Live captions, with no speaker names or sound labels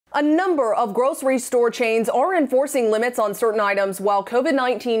A number of grocery store chains are enforcing limits on certain items while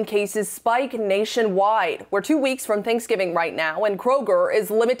COVID-19 cases spike nationwide. We're 2 weeks from Thanksgiving right now, and Kroger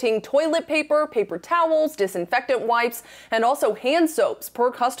is limiting toilet paper, paper towels, disinfectant wipes, and also hand soaps per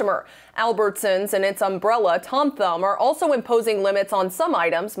customer. Albertsons and its umbrella, Tom Thumb, are also imposing limits on some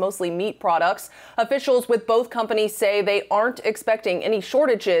items, mostly meat products. Officials with both companies say they aren't expecting any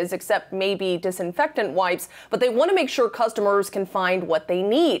shortages except maybe disinfectant wipes, but they want to make sure customers can find what they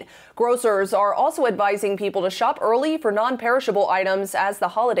need. Grocers are also advising people to shop early for non-perishable items as the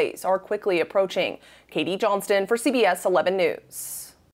holidays are quickly approaching. Katie Johnston for CBS 11 News.